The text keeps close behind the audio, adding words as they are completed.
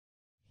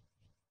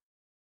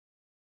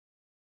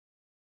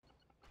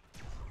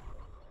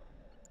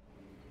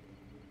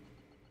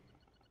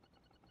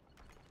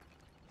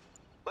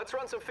Let's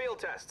run some field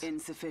tests.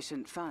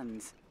 Insufficient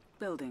funds.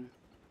 Building.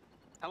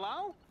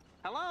 Hello?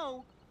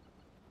 Hello?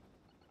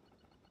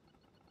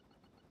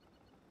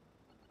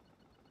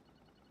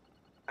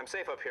 I'm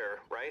safe up here,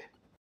 right?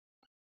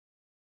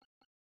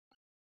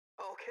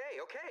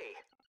 Okay.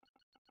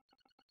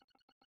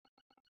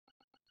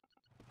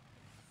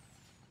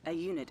 A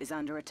unit is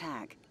under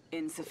attack.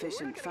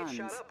 Insufficient We're not gonna funds.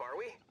 get shot up, are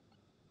we?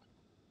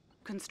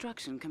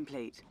 Construction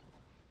complete.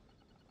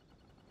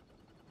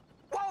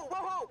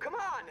 Whoa, come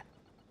on!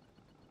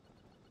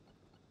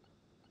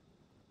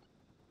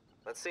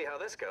 Let's see how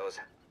this goes.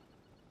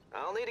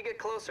 I'll need to get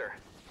closer.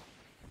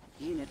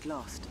 Unit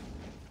lost.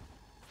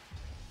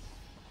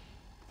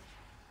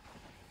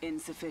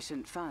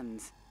 Insufficient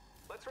funds.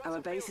 Let's run Our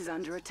some base field is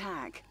under tests.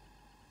 attack.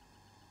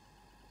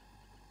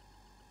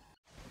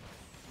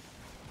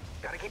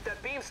 Gotta keep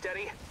that beam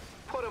steady.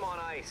 Put him on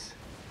ice.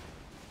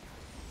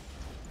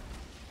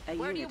 A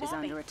Where do you unit is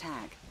want me? under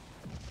attack.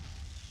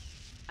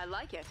 I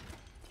like it.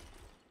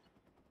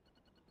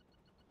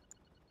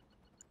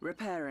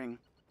 Repairing.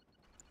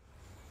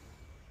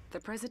 The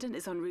President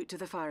is en route to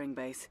the firing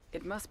base.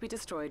 It must be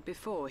destroyed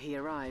before he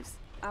arrives.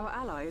 Our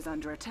ally is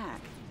under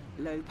attack.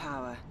 Low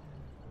power.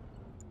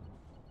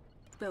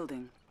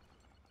 Building.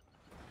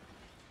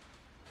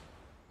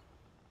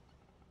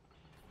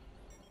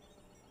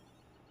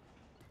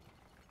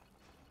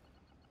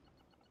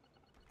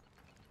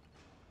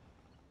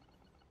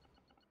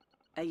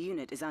 A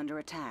unit is under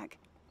attack.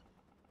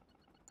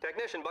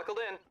 Technician buckled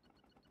in.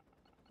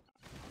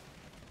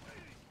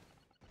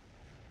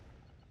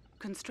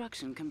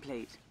 Construction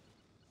complete.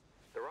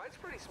 The ride's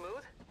pretty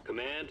smooth.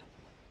 Command?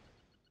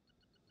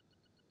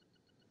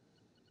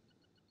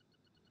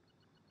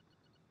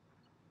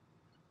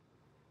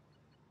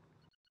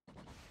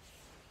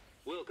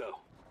 Wilco.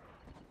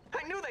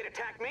 I knew they'd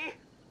attack me!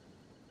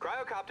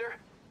 Cryocopter,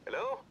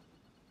 hello?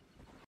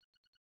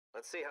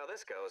 Let's see how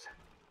this goes.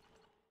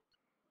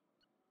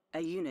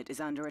 A unit is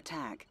under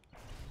attack.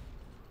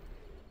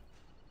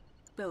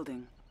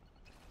 Building.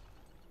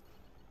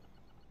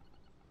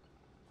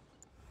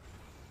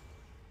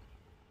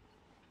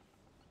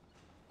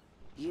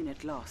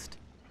 Unit lost.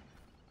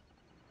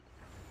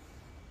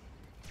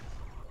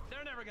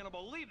 They're never gonna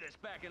believe this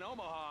back in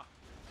Omaha.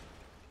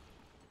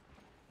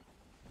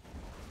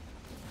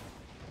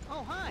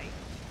 Oh, hi.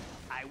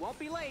 I won't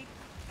be late.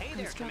 Hey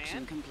there,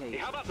 Construction Command. complete. Hey,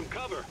 how about some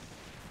cover?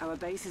 Our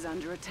base is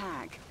under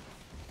attack.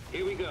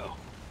 Here we go.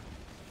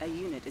 A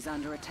unit is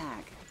under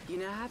attack. You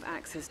now have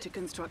access to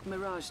construct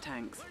Mirage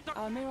tanks.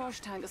 Our Mirage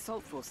tank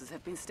assault forces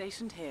have been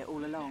stationed here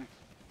all along.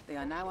 They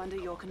are now under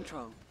your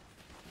control.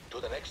 To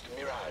the next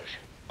Mirage.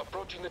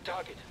 Approaching the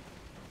target.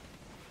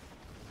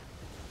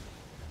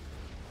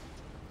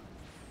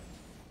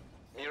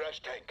 Mirage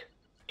tank.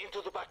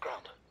 Into the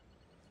background.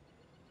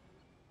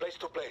 Place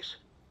to place.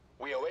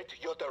 We await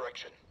your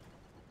direction.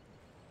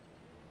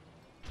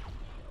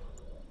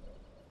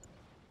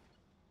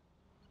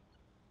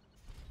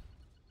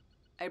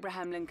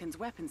 Abraham Lincoln's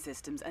weapon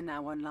systems are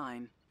now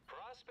online.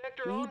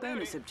 Prospector New on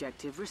bonus duty.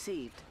 objective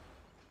received.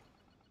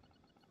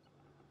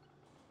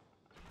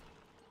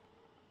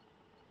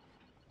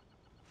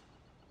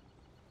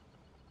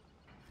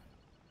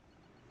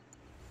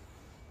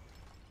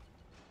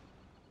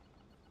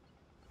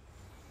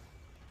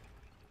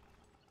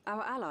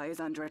 Our ally is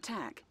under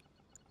attack.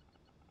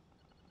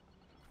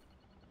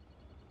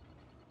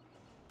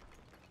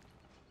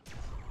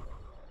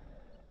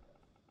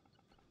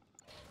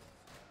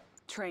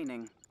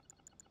 Training.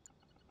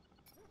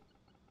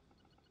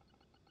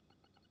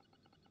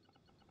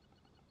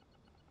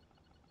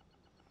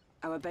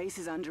 Our base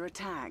is under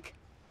attack.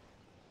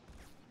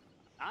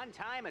 On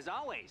time as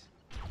always.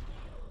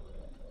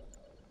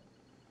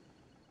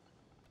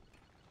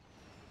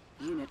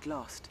 Unit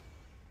lost.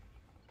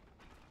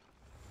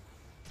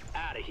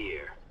 Out of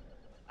here.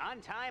 On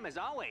time as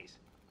always.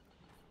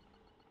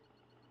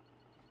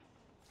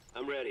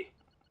 I'm ready.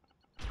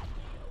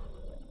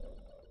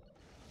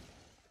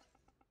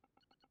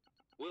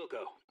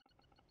 Wilco.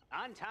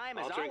 On time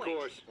as Altering always.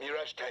 course.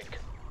 Mirage tank.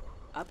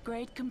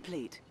 Upgrade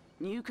complete.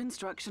 New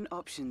construction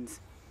options.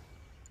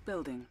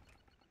 Building.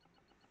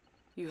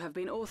 You have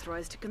been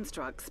authorized to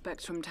construct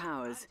Spectrum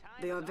towers.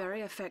 They are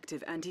very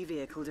effective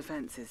anti-vehicle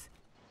defenses.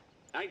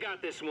 I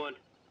got this one.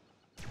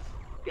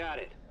 Got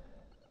it.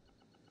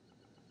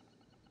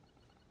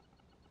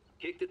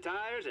 Kick the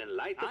tires and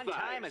light the On fires.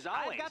 time as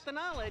always. I've got the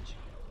knowledge.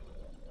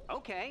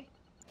 Okay.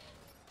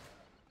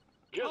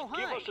 Just Oh,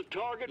 give hi. us a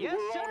target Yes, and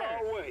we're on sir.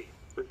 our way.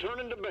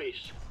 Returning to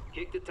base.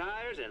 Kick the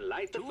tires and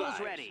light the Tools fires.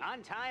 ready.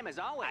 On time as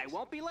always. I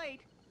won't be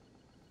late.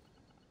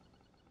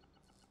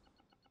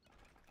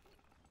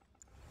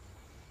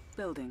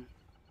 Building.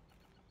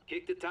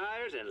 Kick the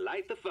tires and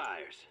light the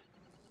fires.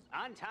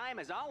 On time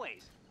as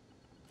always.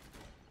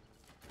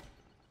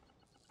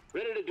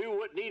 Ready to do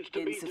what needs to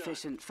be done.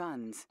 Insufficient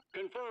funds.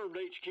 Confirmed,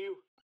 HQ.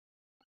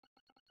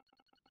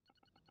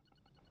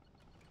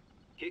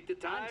 Kick the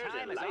tires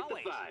time and as light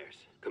always. the fires.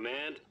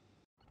 Command.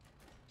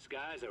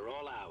 Skies are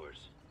all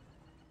ours.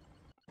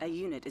 A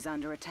unit is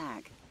under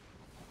attack.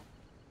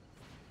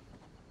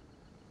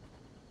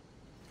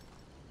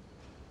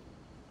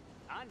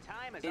 On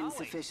time as always.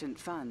 Insufficient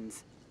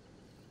funds.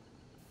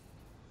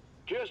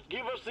 Just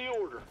give us the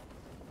order.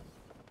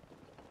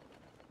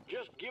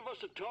 Just give us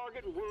a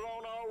target and we're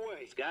on our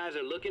way. Skies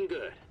are looking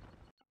good.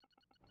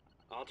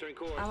 Altering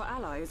course. Our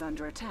ally is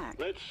under attack.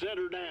 Let's set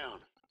her down.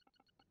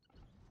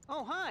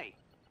 Oh, hi.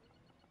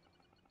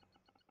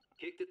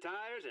 Kick the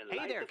tires and Hey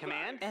light there, the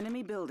Command. fire.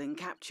 Enemy building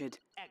captured.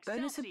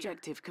 Bonus Excelsior.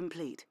 objective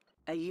complete.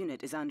 A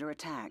unit is under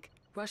attack.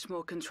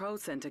 Rushmore Control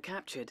Center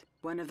captured.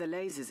 One of the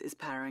lasers is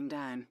powering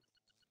down.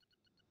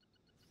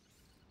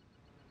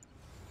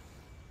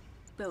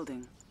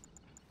 Building.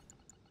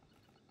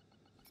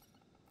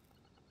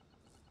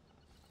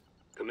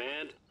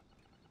 Command.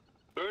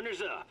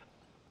 Burners up.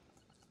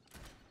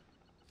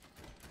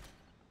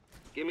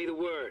 Give me the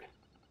word.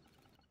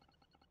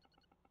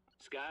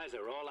 Skies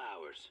are all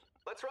ours.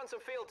 Let's run some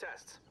field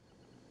tests.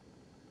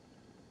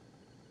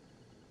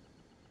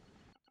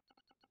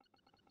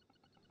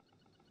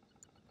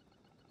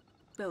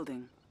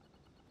 Building.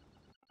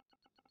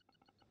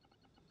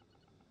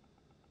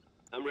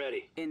 I'm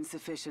ready.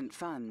 Insufficient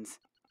funds.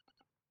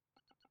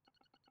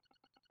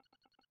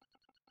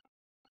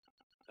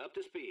 Up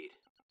to speed.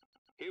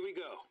 Here we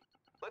go.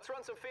 Let's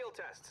run some field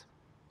tests.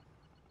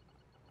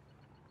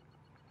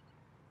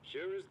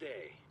 Sure as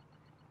day.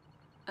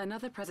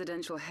 Another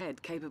presidential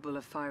head capable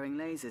of firing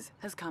lasers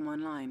has come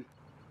online.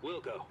 We'll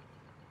go.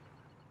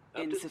 Up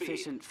to speed.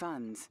 Insufficient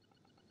funds.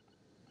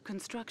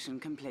 Construction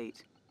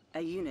complete.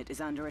 A unit is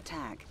under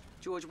attack.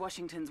 George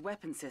Washington's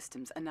weapon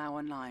systems are now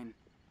online.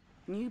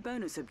 New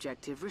bonus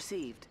objective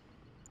received.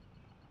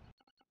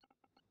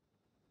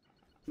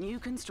 New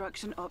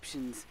construction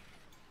options.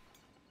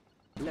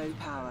 Low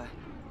power.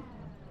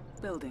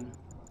 Building.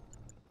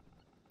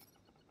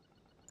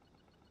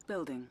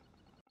 Building.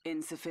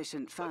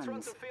 Insufficient Let's run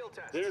funds. some field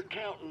tests. They're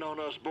counting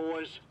on us,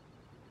 boys.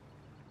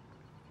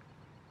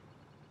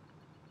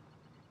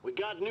 We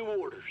got new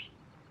orders.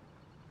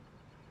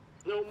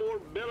 No more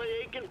belly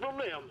aching from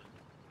them.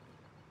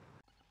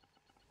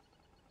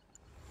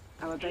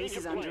 Our base Change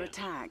is of under plan.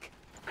 attack.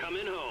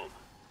 Coming home.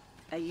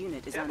 A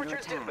unit is under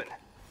Temperature's attack. dipping.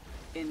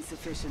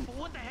 Insufficient.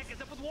 What the heck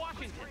is up with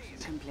Washington?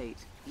 Complete.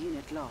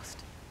 Unit lost.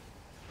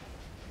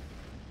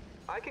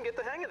 I can get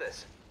the hang of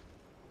this.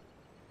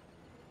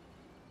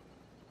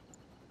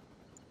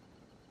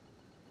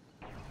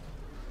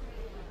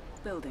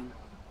 Building.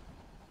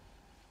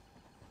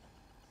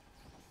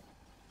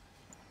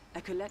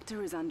 A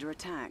collector is under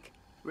attack.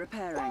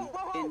 Repairing. Whoa,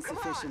 whoa, whoa, come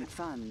Insufficient on!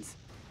 funds.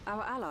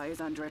 Our ally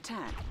is under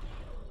attack.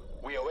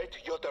 We await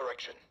your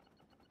direction.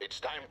 It's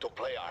time to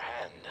play our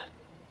hand.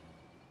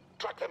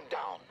 Track them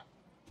down.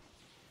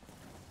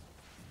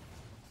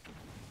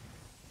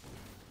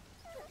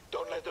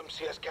 Don't let them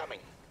see us coming.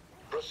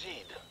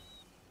 Proceed.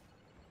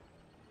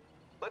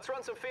 Let's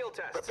run some field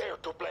tests. Prepare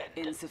to blend.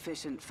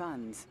 Insufficient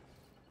funds.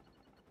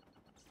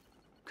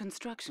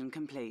 Construction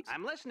complete.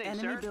 I'm listening,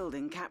 Enemy sir.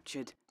 building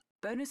captured.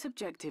 Bonus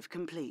objective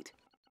complete.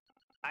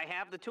 I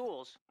have the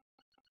tools.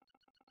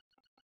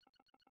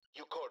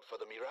 You called for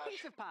the Mirage.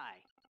 Piece of pie.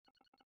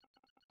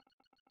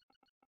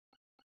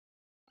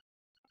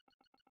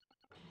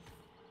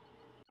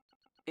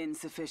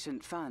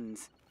 Insufficient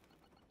funds.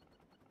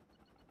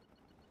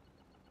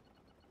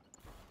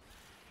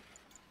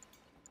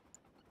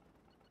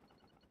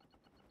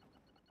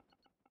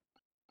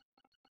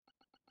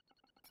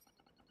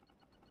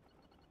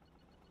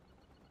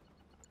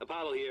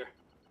 Apollo here.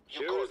 You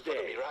Sure called as for the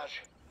day. Mirage.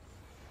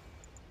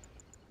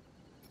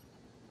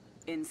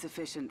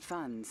 Insufficient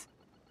funds.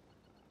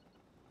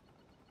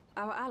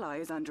 Our ally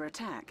is under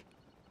attack.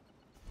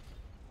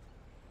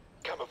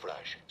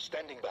 Camouflage,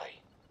 standing by.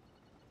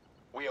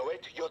 We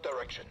await your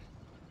direction.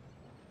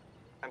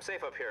 I'm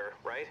safe up here,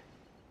 right?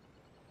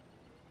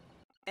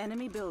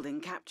 Enemy building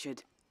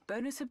captured.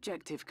 Bonus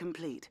objective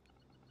complete.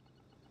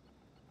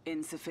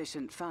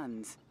 Insufficient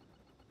funds.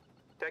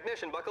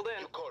 Technician buckled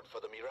in. You called for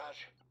the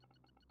Mirage.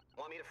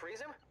 Want me to freeze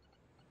him?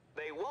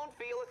 They won't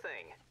feel a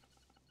thing.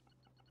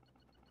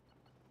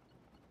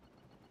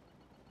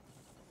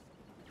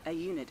 A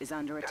unit is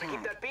under Gotta keep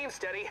attack. that beam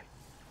steady.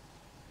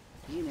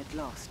 Unit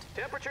lost.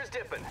 Temperature's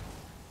dipping.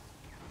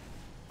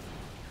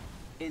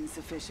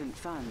 Insufficient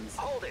funds.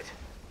 Hold it.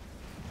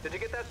 Did you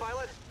get that,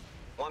 pilot?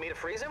 Want me to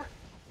freeze him?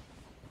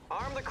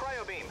 Arm the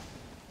cryo beam.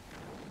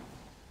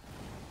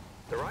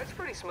 The ride's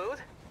pretty smooth.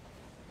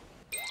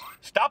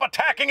 Stop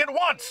attacking at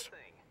once!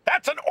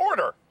 That's an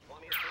order!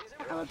 Want me to freeze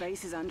him? Our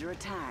base is under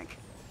attack.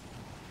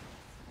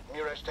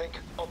 Mirage tank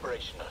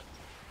operational.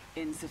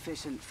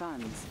 Insufficient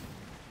funds.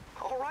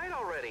 All right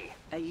already.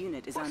 A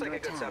unit is Looks under like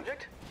a good attack.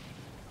 subject.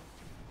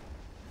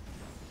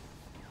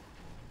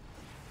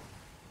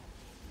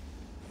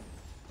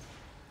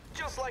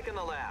 Just like in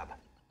the lab.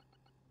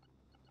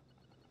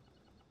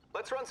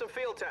 Let's run some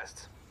field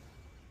tests.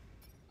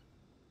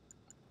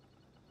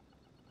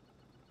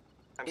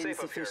 I'm safe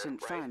up here,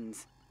 Insufficient right?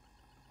 funds.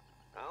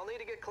 I'll need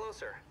to get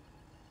closer.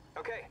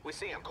 Okay, we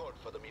see You him. called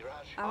for the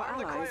Mirage. Our Arm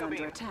the ally is cryo under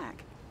beam.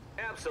 attack.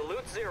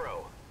 Absolute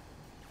zero.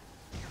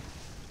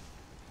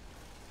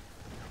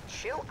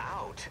 Chill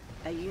out.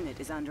 A unit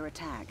is under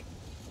attack.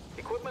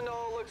 Equipment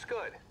all looks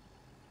good.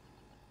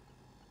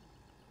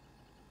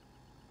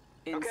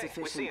 we see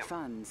Insufficient 'em.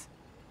 funds.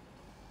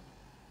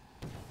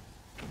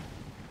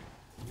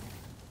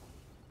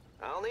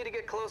 I'll need to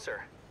get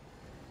closer.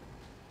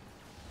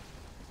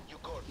 You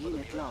called for the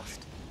Unit Mirage.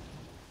 lost.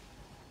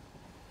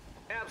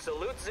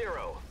 Absolute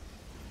zero.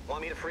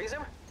 Want me to freeze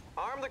him?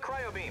 Arm the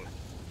cryo beam.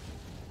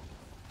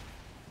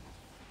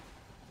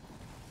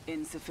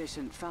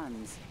 Insufficient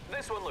funds.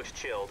 This one looks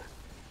chilled.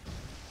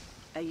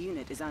 A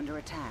unit is under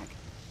attack.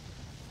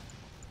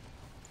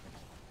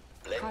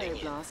 Blending in.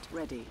 Cryoblast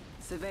ready.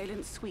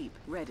 Surveillance sweep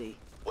ready.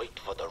 Wait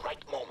for the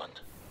right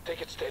moment.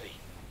 Take it steady.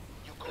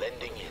 You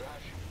blending in.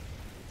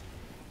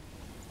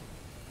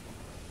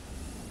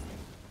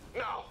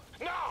 Now!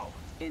 Now!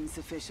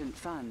 Insufficient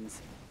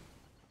funds.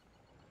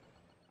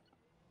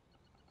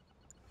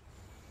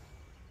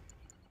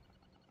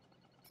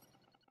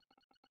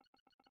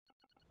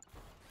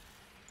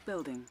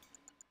 Building.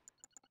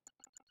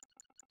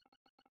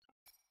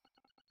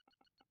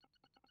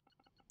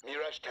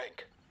 Mirage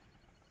tank.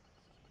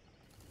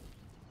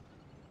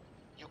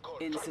 You call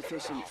track them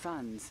Insufficient down.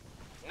 funds.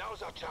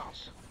 Now's our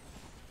chance.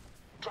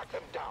 Track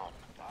them down.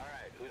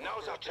 Alright,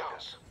 Now's our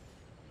chance.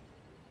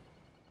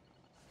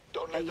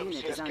 Don't A let them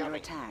unit see is us under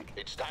coming. attack.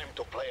 It's time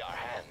to play our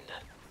hand.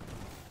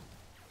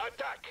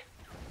 Attack!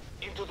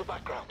 Into the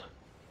background.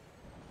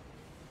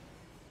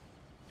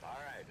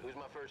 Alright, who's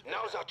my first?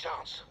 Now's our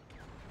chance.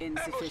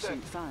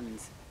 Insufficient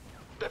funds.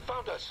 They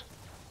found us.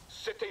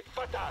 C'était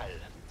fatal.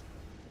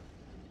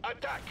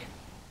 Attack!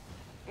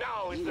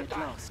 Now is the Unit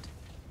time. lost.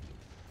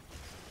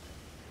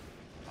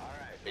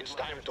 Alright, It's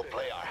time to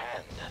play our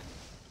hand.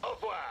 Au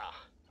revoir.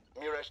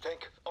 Mirage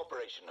tank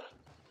operational.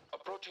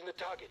 Approaching the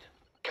target.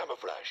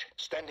 Camouflage.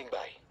 Standing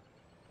by.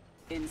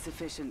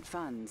 Insufficient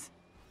funds.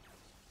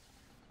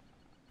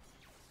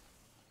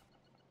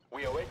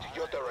 We await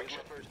your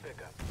direction. First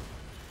pickup.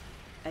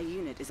 A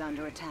unit is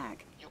under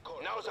attack.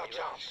 Now's our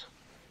chance.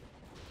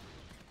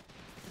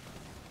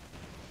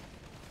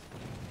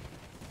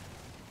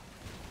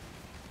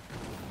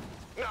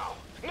 Now!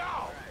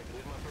 Now! Alright,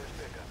 who's my first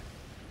pickup?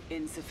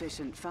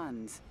 Insufficient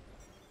funds.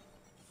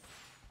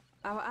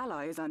 Our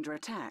ally is under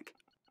attack.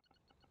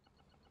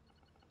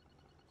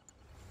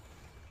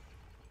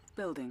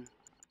 Building.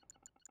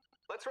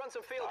 Let's run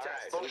some field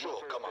tests.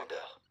 Bonjour, Commander.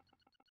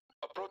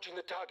 Approaching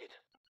the target.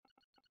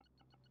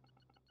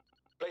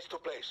 Place to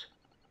place.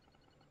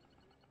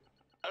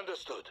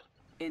 Understood.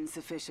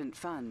 Insufficient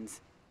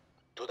funds.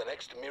 To the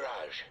next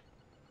Mirage.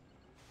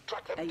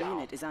 Track them A down.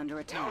 unit is under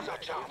attack. Now's our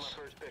chance.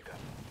 First pickup.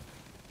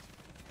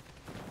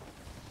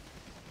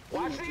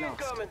 Watch Unit the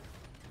lost. incoming.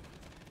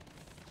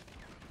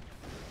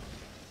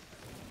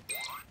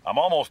 I'm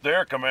almost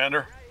there,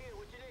 Commander.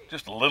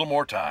 Just a little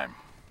more time.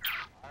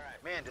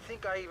 Man, to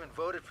think I even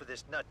voted for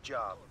this nut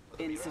job.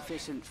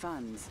 Insufficient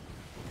funds.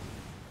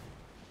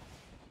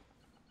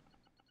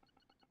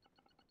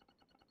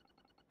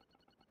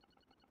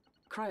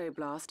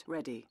 Cryoblast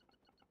ready.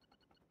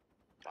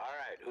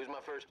 Alright, who's my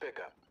first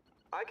pickup?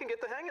 I can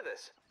get the hang of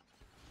this.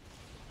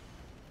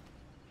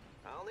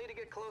 I'll need to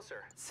get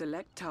closer.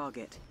 Select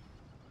target.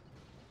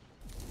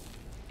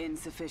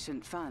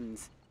 Insufficient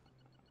funds.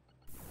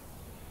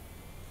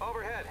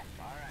 Overhead.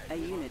 A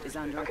unit is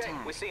under Okay,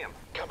 attack. we see him.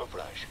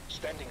 Camouflage.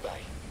 Standing by.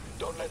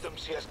 Don't let them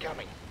see us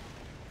coming.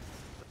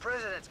 The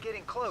president's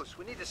getting close.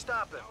 We need to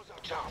stop him. Now's our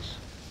chance.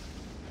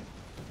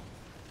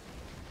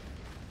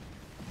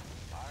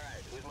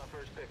 Alright, who's my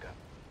first pickup?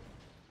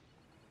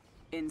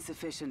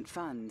 Insufficient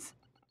funds.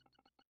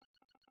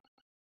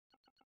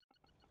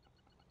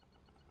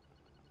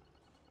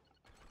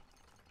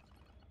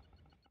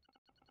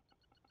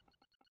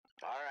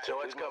 Alright, So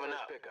who's what's my coming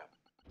first up? pickup?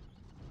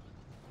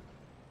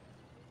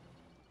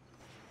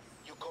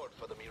 You called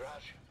for the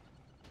Mirage?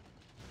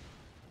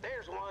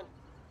 There's one.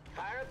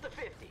 Fire up the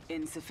 50.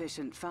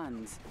 Insufficient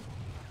funds.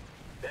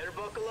 Better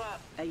buckle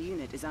up. A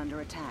unit is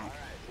under attack.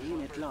 who's my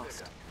Unit first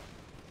lost.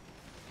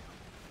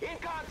 pickup? In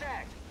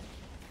contact!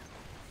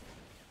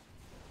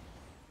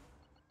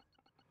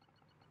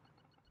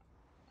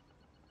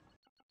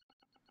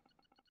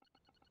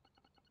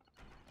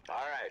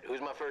 Alright,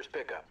 who's my first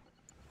pickup?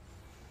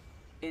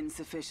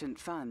 Insufficient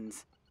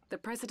funds. The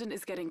president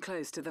is getting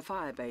close to the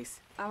firebase.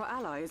 Our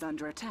ally is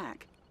under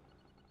attack.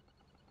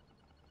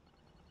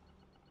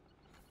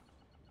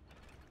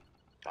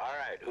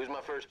 Alright, who's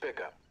my first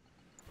pickup?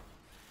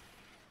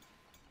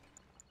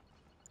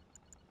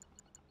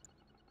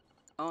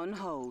 On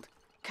hold.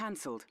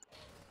 Cancelled.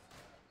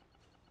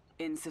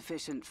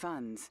 Insufficient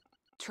funds.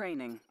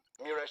 Training.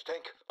 Mirage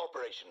tank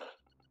operational.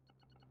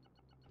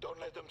 Don't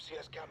let them see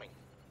us coming.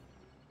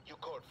 You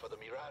called for the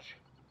Mirage?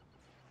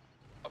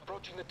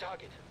 Approaching the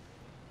target.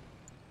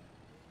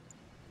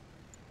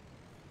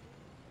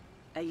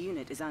 A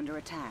unit is under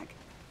attack.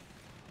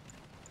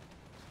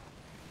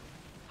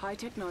 High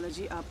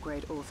technology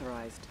upgrade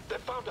authorized. They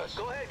found us.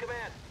 Go ahead,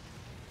 Command.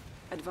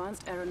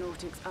 Advanced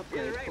aeronautics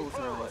upgrade right in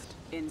front of us. authorized.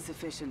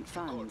 Insufficient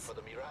Called funds. for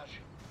the Mirage.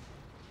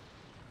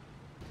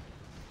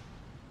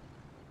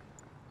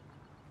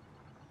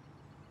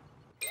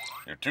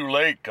 You're too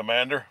late,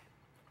 Commander.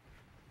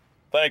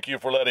 Thank you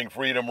for letting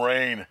freedom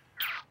reign.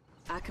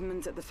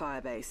 Ackerman's at the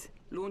firebase.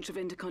 Launch of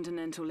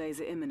intercontinental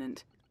laser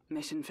imminent.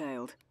 Mission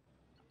failed.